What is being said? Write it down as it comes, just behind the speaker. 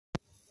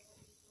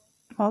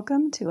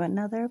Welcome to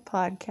another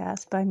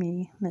podcast by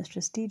me,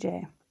 Mistress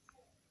DJ.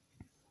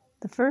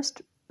 The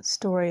first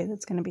story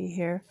that's going to be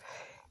here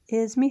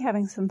is me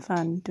having some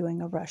fun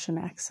doing a Russian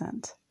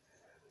accent.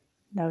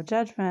 No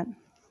judgment.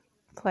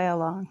 Play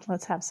along.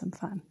 Let's have some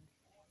fun.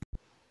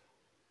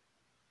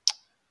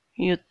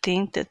 You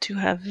think that you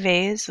have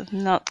ways of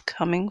not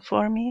coming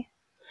for me?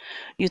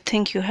 You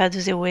think you had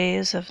the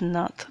ways of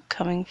not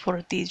coming for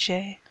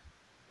DJ?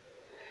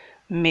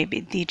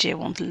 Maybe DJ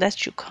won't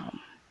let you come.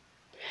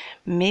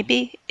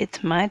 Maybe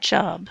it's my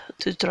job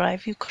to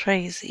drive you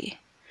crazy,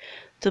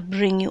 to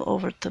bring you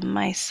over to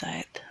my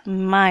side,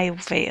 my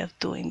way of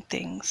doing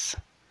things.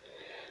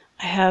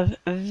 I have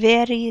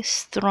very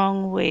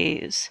strong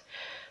ways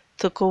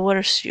to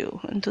coerce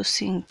you into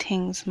seeing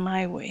things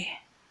my way.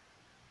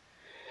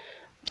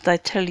 But I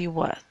tell you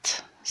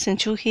what,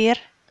 since you're here,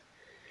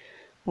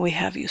 we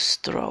have you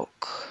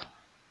stroke.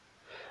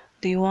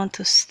 Do you want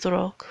to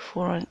stroke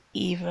for an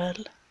evil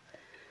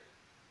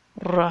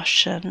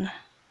Russian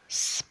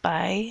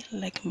spy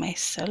like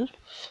myself?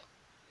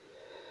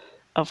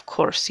 Of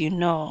course, you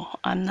know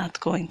I'm not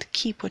going to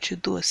keep what you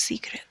do a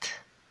secret.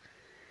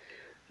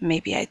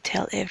 Maybe I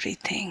tell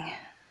everything.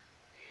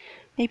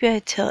 Maybe I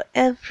tell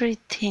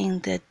everything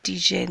that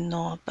DJ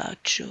know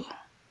about you.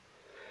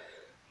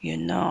 You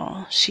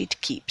know, she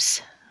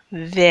keeps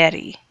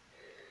very,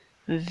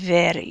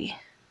 very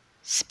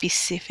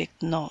specific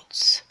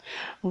notes.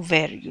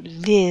 Where you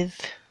live,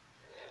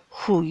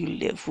 who you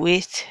live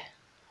with.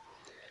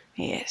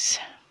 Yes.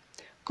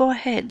 Go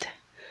ahead.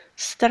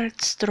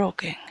 Start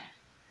stroking.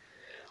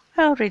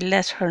 I already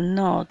let her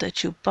know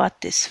that you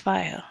bought this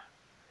file.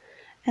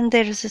 And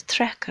there is a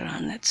tracker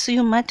on it, so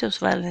you might as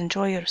well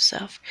enjoy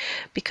yourself,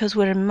 because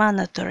we're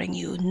monitoring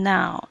you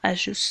now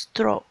as you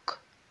stroke.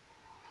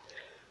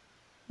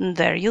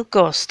 There you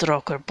go,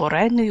 stroker boy.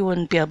 I knew you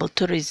wouldn't be able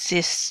to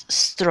resist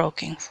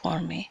stroking for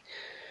me.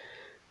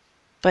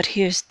 But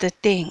here's the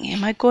thing.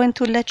 Am I going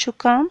to let you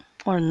come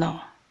or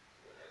no?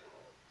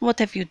 What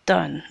have you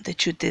done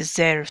that you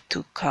deserve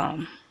to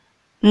come?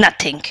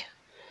 Nothing.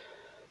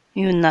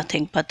 You're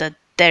nothing but a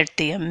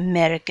dirty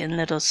American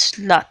little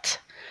slut.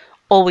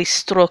 Always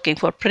stroking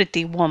for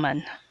pretty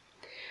woman.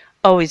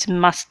 Always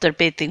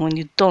masturbating when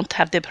you don't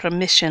have the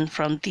permission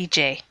from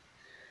DJ.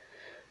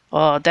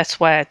 Oh, that's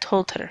why I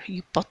told her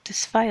you bought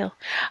this file.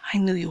 I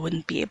knew you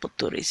wouldn't be able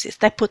to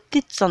resist. I put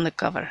tits on the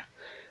cover.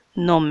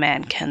 No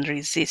man can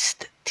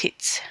resist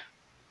tits.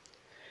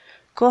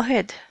 Go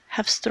ahead,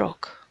 have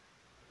stroke.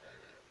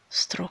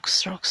 Stroke,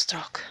 stroke,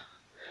 stroke.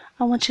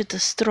 I want you to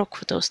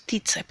stroke with those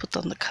tits I put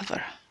on the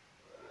cover.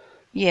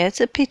 Yeah, it's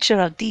a picture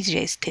of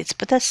DJ's tits,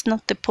 but that's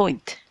not the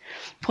point.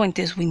 Point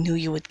is, we knew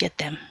you would get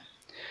them.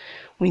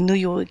 We knew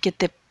you would get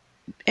the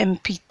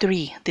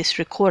MP3, this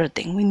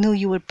recording. We knew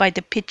you would buy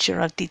the picture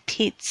of the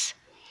tits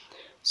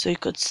so you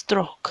could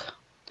stroke.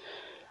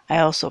 I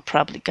also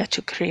probably got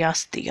your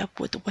curiosity up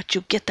with what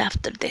you get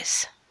after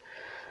this.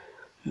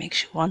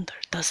 Makes you wonder,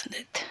 doesn't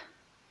it?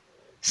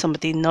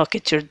 Somebody knock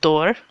at your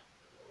door?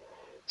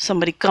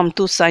 Somebody come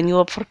to sign you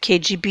up for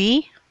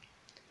KGB?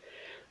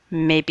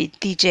 Maybe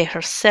DJ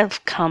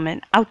herself come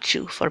and out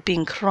you for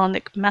being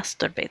chronic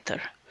masturbator.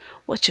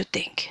 What you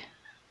think?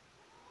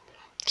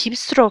 Keep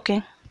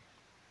stroking.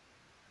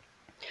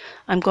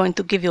 I'm going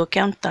to give you a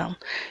countdown.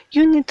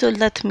 You need to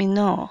let me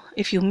know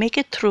if you make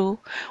it through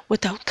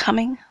without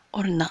coming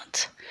or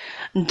not.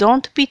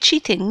 Don't be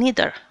cheating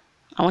neither.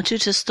 I want you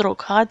to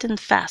stroke hard and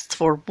fast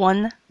for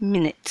 1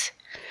 minute.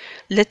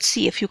 Let's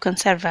see if you can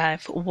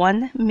survive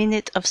 1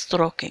 minute of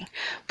stroking.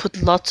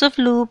 Put lots of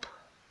lube,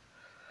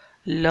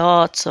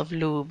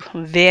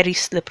 very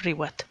slippery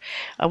wet.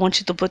 I want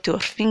you to put your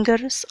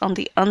fingers on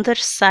the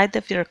underside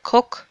of your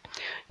cock,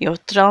 your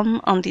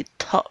thumb on the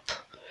top.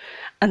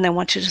 And I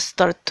want you to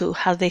start to,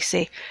 how they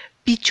say,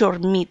 beat your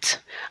meat.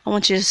 I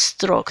want you to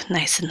stroke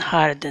nice and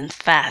hard and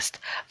fast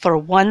for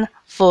 1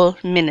 full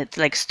minute.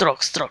 Like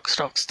stroke, stroke,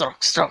 stroke,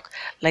 stroke, stroke.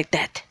 Like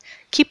that.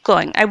 Keep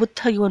going. I would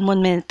tell you in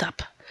 1 minute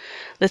up.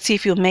 Let's see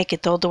if you make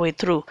it all the way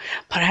through.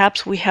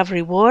 Perhaps we have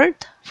reward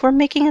for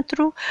making it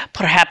through.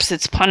 Perhaps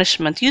it's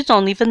punishment. You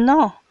don't even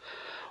know.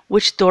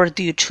 Which door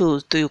do you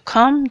choose? Do you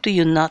come? Do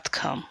you not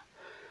come?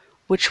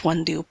 Which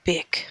one do you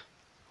pick?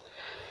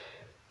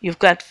 You've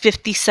got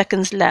 50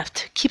 seconds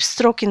left. Keep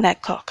stroking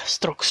that cock.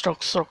 Stroke,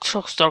 stroke, stroke,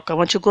 stroke, stroke. I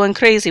want you going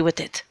crazy with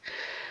it.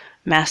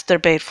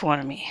 Masturbate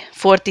for me.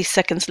 40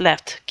 seconds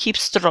left. Keep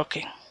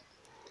stroking.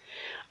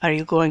 Are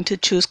you going to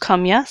choose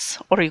come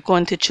yes or are you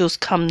going to choose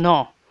come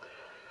no?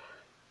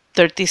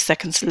 30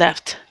 seconds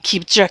left.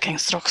 Keep jerking.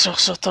 Stroke, stroke,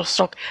 stroke, stroke,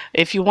 stroke.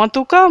 If you want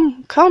to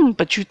come, come.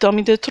 But you tell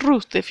me the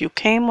truth. If you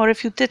came or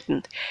if you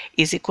didn't.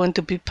 Is it going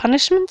to be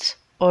punishment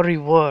or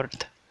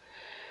reward?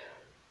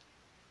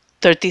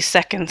 30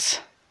 seconds.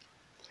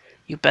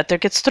 You better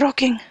get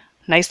stroking.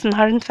 Nice and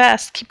hard and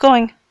fast. Keep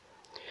going.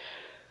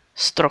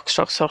 Stroke,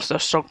 stroke, stroke, stroke,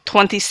 stroke.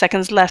 20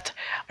 seconds left.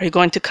 Are you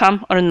going to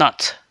come or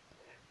not?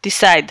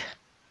 Decide.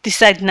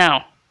 Decide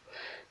now.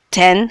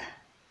 10,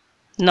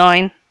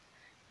 9,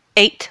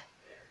 8,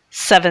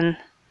 7,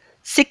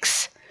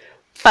 6,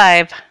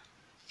 5,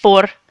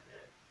 4,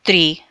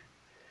 3,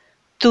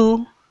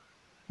 2,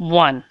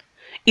 1.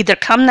 Either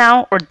come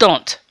now or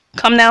don't.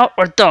 Come now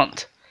or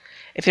don't.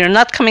 If you're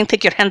not coming,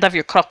 take your hand off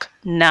your cock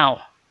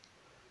now.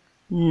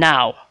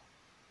 Now.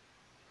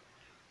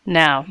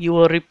 Now, you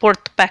will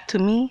report back to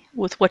me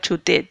with what you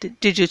did.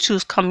 Did you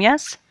choose come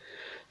yes?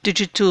 Did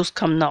you choose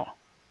come no?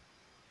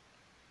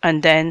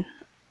 And then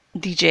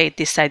DJ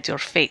decides your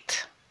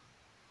fate.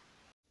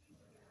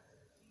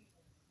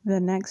 The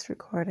next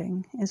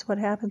recording is what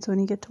happens when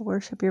you get to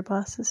worship your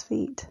boss's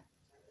feet.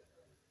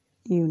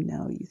 You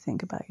know you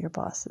think about your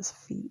boss's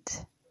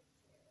feet.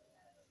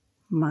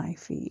 My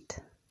feet.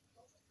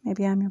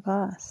 Maybe I'm your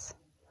boss.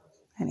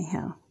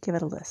 Anyhow, give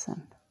it a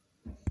listen.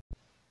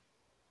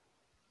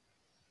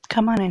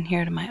 Come on in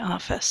here to my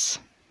office.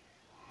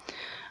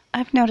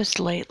 I've noticed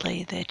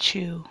lately that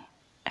you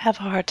have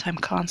a hard time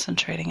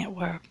concentrating at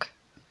work.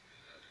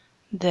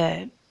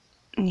 That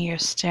you're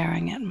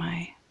staring at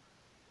my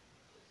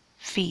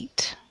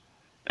feet,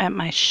 at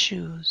my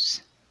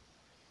shoes,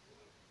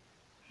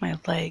 my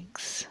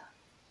legs.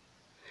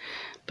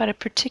 But I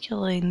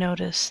particularly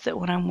notice that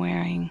when I'm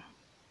wearing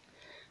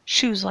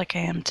shoes like I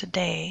am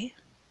today,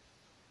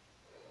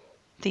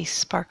 these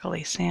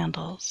sparkly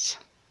sandals,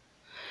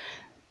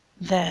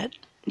 that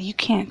you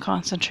can't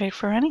concentrate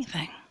for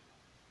anything.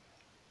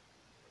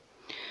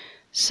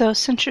 So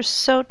since you're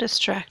so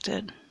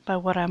distracted by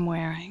what I'm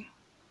wearing,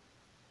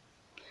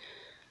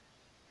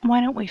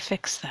 why don't we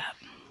fix that?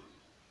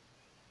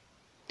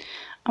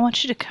 I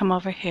want you to come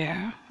over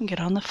here and get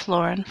on the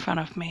floor in front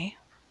of me.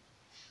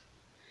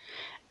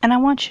 And I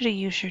want you to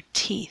use your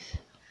teeth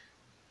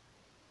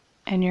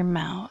and your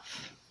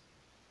mouth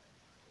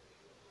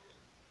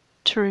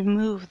to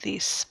remove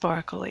these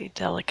sparkly,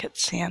 delicate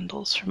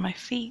sandals from my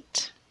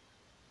feet.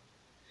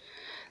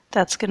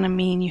 That's going to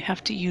mean you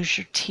have to use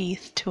your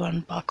teeth to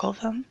unbuckle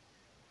them,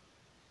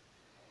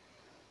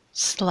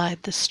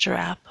 slide the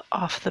strap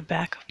off the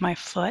back of my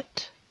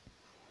foot,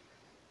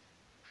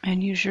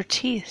 and use your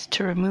teeth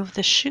to remove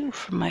the shoe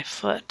from my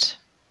foot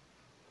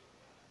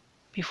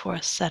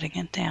before setting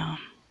it down.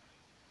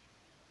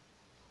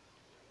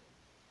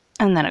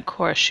 And then, of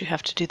course, you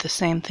have to do the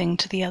same thing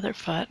to the other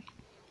foot.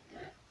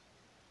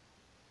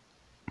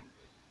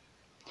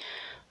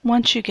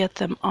 Once you get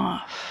them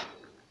off,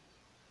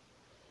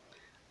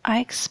 I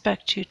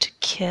expect you to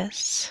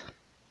kiss,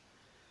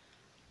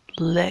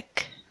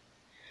 lick,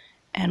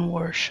 and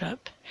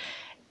worship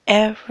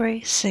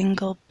every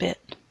single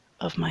bit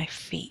of my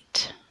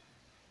feet.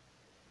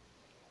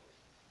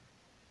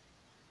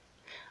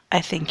 I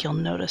think you'll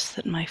notice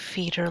that my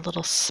feet are a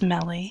little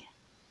smelly,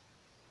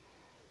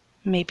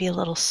 maybe a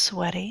little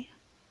sweaty,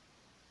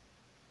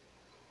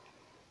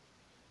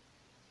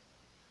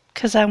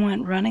 because I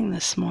went running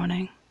this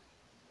morning,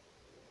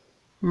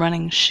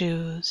 running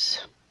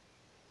shoes,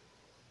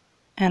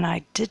 and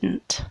I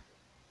didn't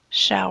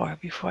shower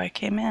before I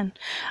came in.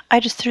 I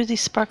just threw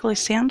these sparkly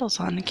sandals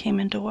on and came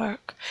into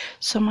work.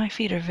 So my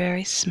feet are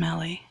very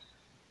smelly,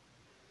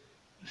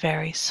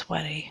 very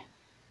sweaty.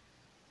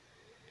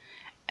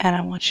 And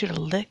I want you to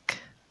lick,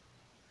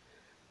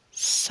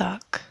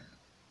 suck,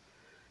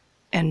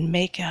 and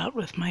make out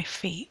with my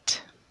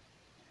feet.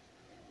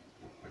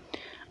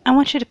 I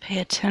want you to pay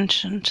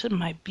attention to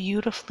my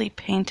beautifully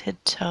painted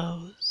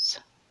toes.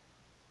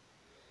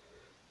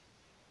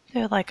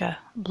 They're like a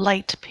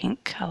light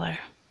pink color.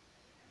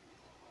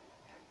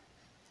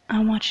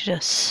 I want you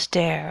to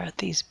stare at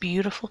these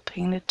beautiful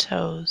painted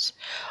toes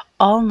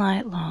all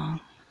night long.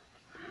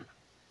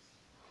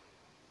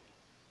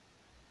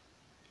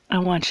 I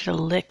want you to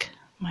lick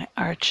my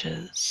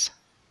arches.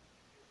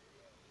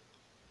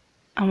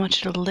 I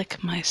want you to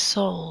lick my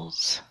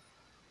soles.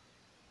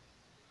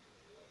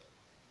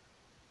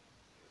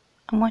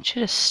 I want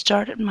you to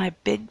start at my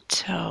big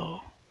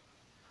toe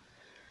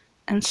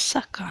and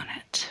suck on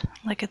it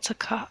like it's a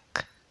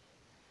cock.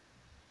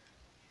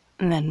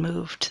 And then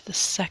move to the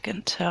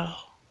second toe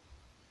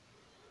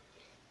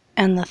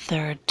and the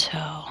third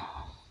toe,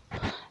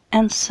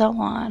 and so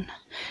on,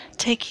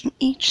 taking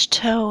each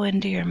toe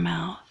into your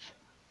mouth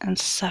and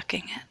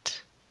sucking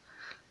it.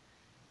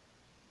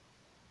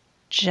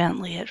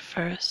 Gently at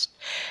first.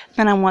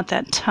 Then I want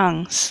that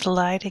tongue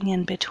sliding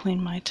in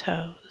between my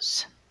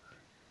toes.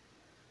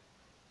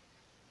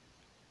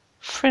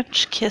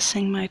 French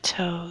kissing my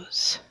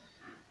toes.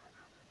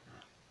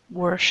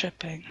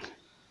 Worshipping.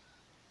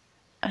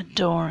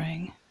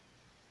 Adoring.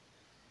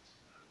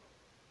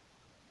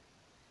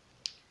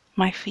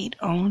 My feet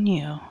own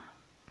you.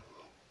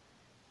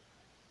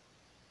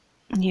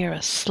 You're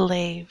a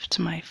slave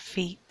to my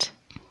feet.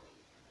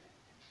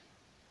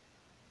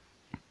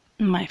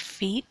 My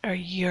feet are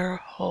your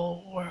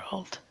whole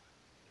world.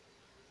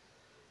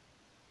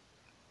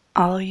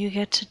 All you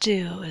get to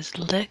do is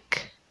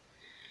lick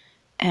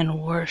and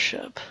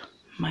worship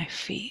my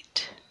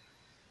feet.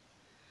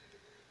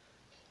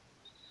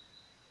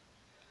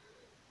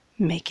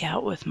 Make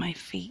out with my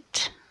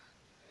feet.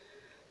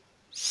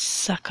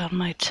 Suck on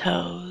my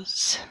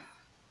toes.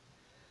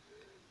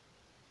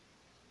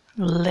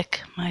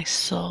 Lick my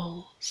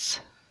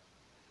soles.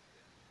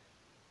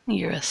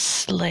 You're a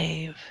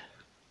slave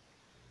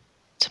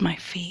to my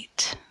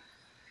feet.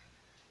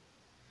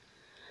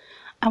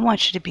 I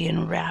want you to be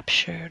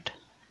enraptured,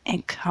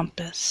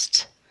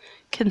 encompassed,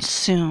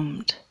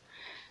 consumed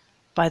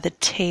by the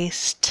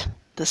taste,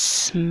 the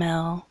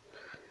smell,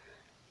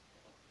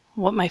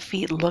 what my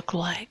feet look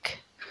like.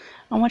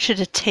 I want you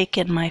to take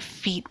in my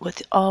feet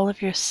with all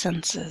of your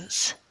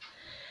senses,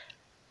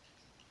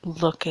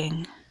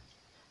 looking,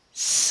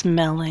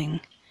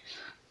 smelling,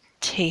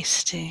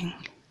 tasting,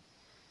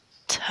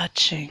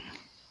 touching,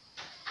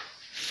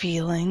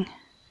 feeling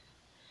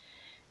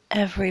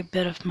every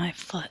bit of my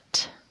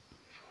foot,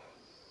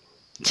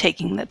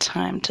 taking the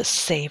time to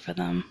savor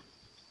them,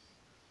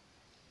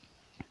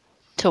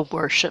 to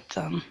worship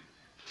them,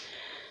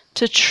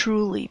 to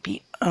truly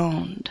be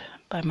owned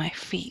by my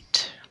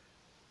feet.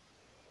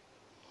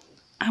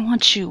 I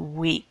want you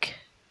weak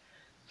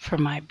for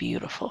my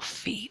beautiful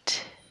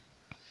feet.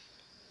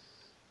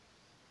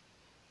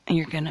 And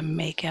you're going to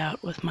make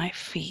out with my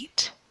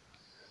feet.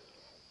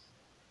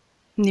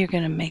 And you're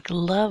going to make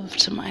love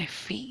to my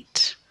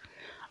feet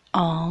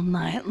all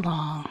night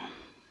long.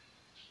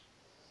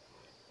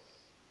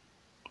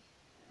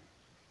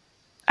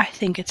 I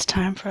think it's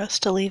time for us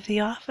to leave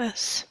the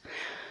office.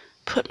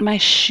 Put my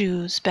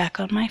shoes back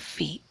on my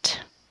feet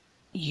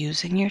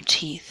using your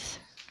teeth.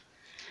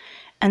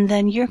 And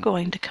then you're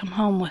going to come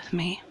home with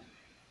me.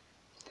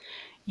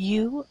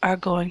 You are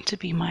going to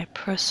be my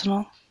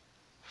personal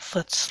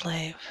foot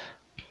slave.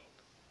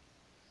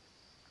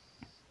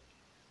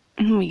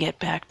 And we get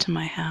back to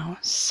my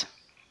house.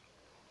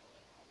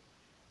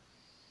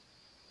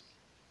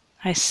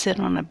 I sit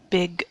on a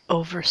big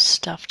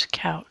overstuffed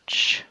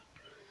couch.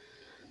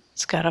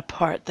 It's got a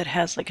part that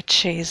has like a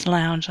chaise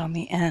lounge on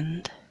the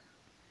end.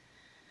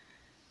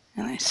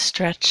 And I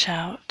stretch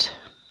out.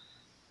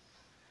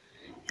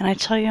 And I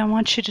tell you, I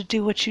want you to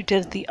do what you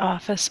did at the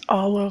office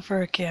all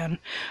over again.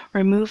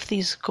 Remove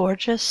these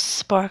gorgeous,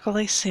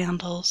 sparkly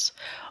sandals,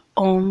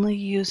 only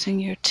using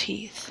your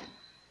teeth.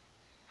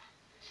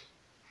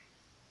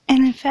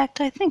 And in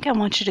fact, I think I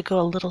want you to go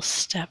a little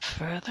step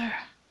further.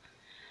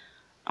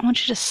 I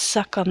want you to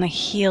suck on the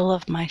heel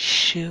of my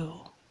shoe.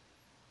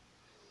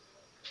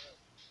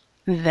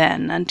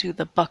 Then undo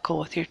the buckle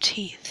with your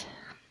teeth.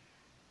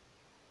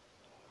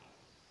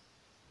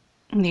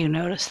 You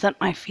notice that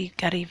my feet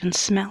got even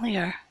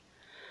smellier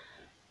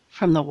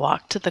from the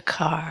walk to the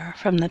car,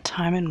 from the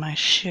time in my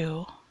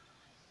shoe.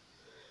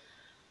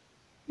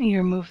 You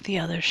remove the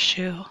other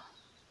shoe.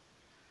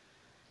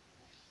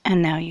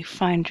 And now you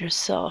find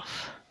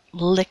yourself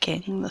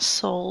licking the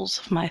soles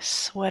of my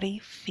sweaty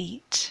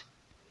feet.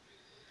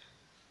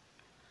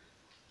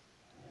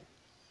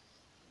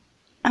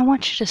 I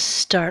want you to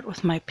start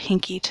with my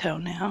pinky toe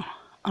now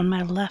on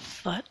my left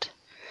foot.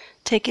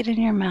 Take it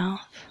in your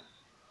mouth.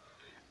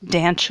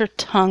 Dance your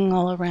tongue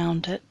all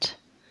around it.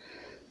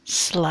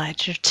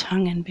 Slide your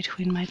tongue in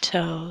between my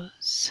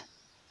toes.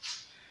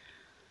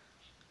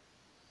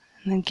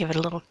 And then give it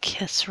a little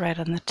kiss right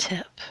on the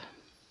tip.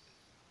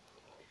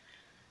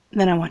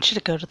 Then I want you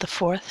to go to the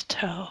fourth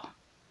toe. I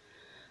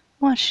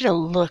want you to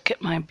look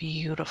at my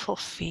beautiful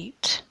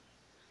feet.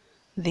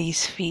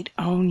 These feet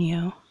own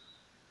you.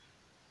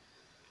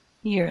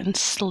 You're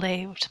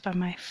enslaved by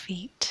my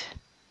feet.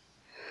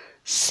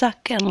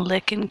 Suck and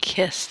lick and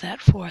kiss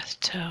that fourth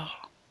toe.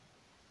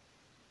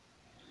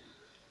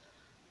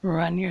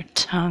 Run your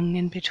tongue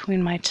in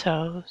between my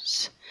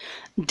toes.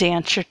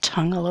 Dance your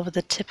tongue all over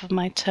the tip of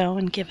my toe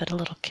and give it a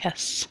little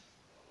kiss.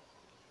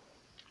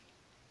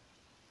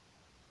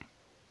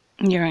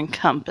 You're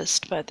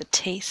encompassed by the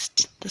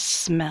taste, the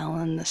smell,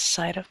 and the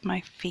sight of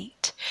my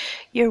feet.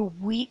 You're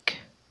weak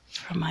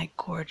for my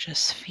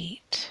gorgeous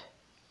feet.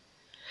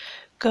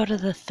 Go to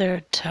the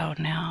third toe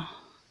now.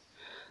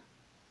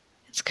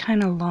 It's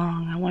kind of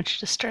long. I want you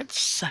to start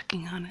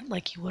sucking on it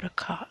like you would a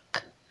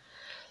cock.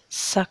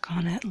 Suck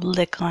on it,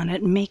 lick on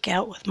it, make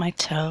out with my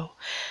toe.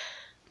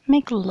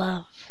 Make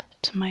love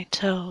to my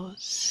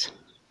toes.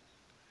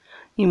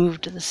 You move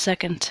to the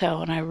second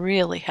toe, and I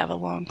really have a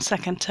long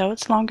second toe.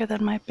 It's longer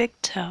than my big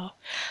toe.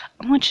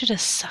 I want you to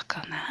suck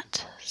on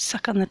that.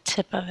 Suck on the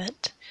tip of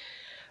it.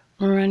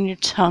 Run your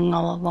tongue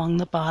all along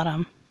the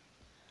bottom.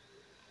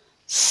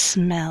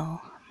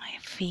 Smell my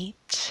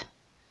feet.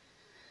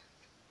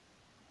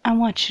 I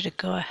want you to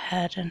go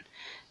ahead and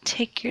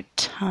take your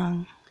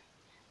tongue,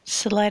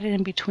 slide it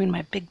in between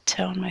my big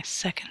toe and my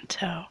second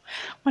toe.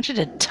 I want you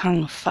to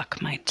tongue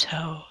fuck my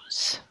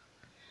toes.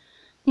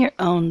 You're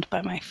owned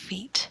by my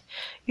feet.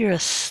 You're a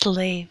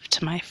slave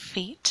to my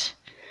feet.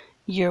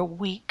 You're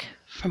weak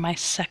for my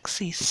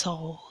sexy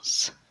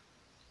soles.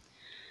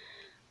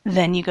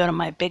 Then you go to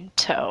my big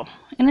toe,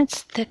 and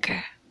it's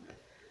thicker.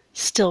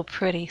 Still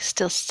pretty,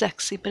 still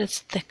sexy, but it's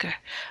thicker.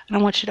 And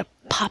I want you to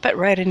pop it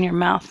right in your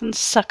mouth and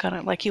suck on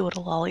it like you would a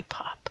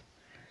lollipop.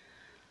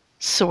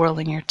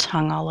 Swirling your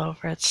tongue all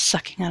over it,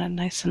 sucking on it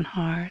nice and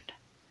hard.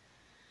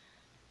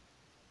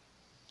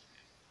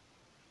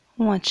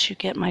 Once you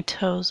get my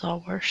toes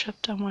all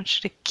worshipped, I want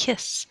you to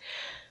kiss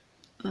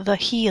the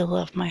heel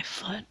of my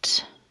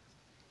foot.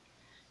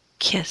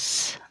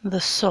 Kiss the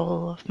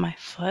sole of my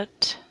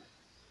foot.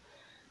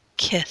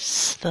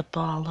 Kiss the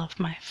ball of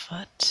my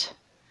foot.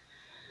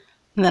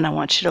 And then I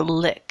want you to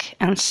lick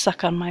and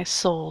suck on my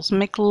soles.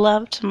 Make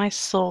love to my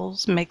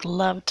soles. Make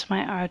love to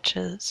my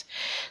arches.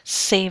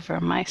 Savor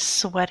my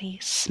sweaty,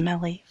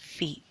 smelly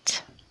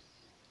feet.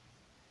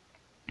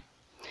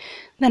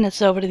 Then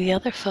it's over to the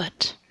other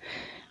foot.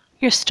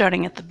 You're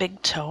starting at the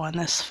big toe on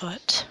this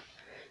foot.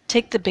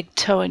 Take the big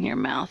toe in your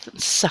mouth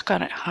and suck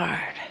on it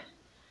hard.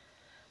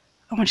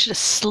 I want you to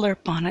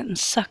slurp on it and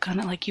suck on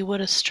it like you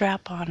would a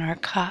strap-on or a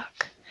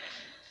cock.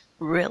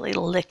 Really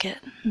lick it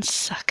and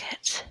suck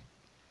it.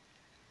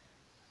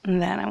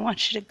 And then I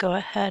want you to go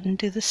ahead and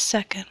do the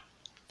second,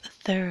 the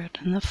third,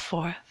 and the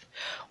fourth.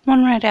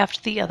 One right after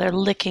the other,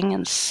 licking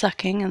and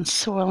sucking and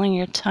swirling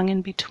your tongue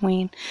in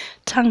between,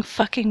 tongue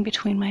fucking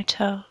between my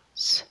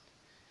toes,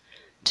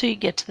 till you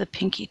get to the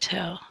pinky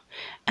toe.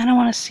 And I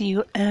want to see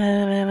you,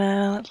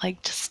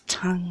 like just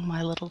tongue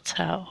my little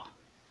toe.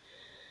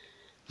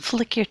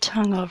 Flick your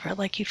tongue over it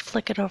like you'd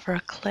flick it over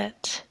a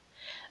clit.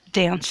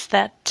 Dance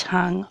that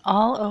tongue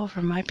all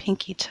over my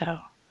pinky toe.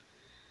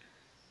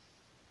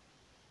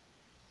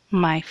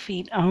 My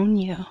feet own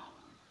you.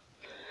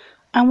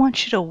 I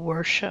want you to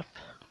worship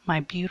my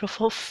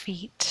beautiful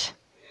feet.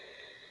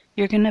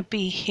 You're going to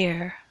be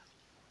here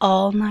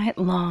all night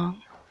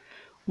long,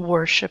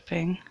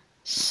 worshiping,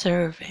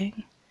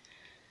 serving,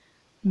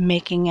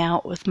 making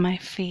out with my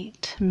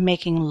feet,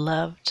 making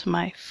love to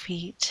my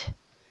feet,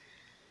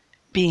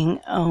 being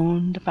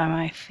owned by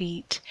my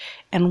feet,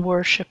 and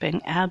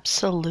worshiping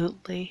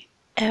absolutely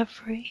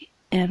every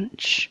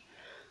inch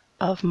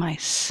of my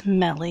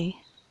smelly,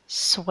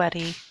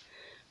 sweaty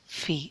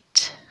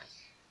feet.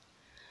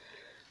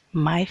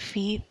 My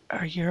feet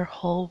are your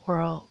whole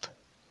world.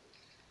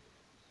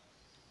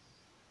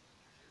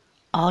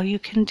 All you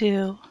can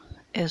do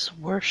is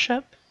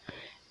worship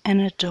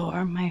and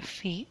adore my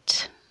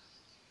feet.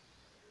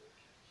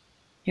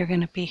 You're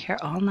going to be here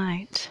all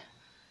night,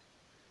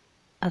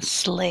 a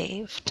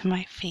slave to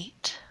my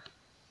feet.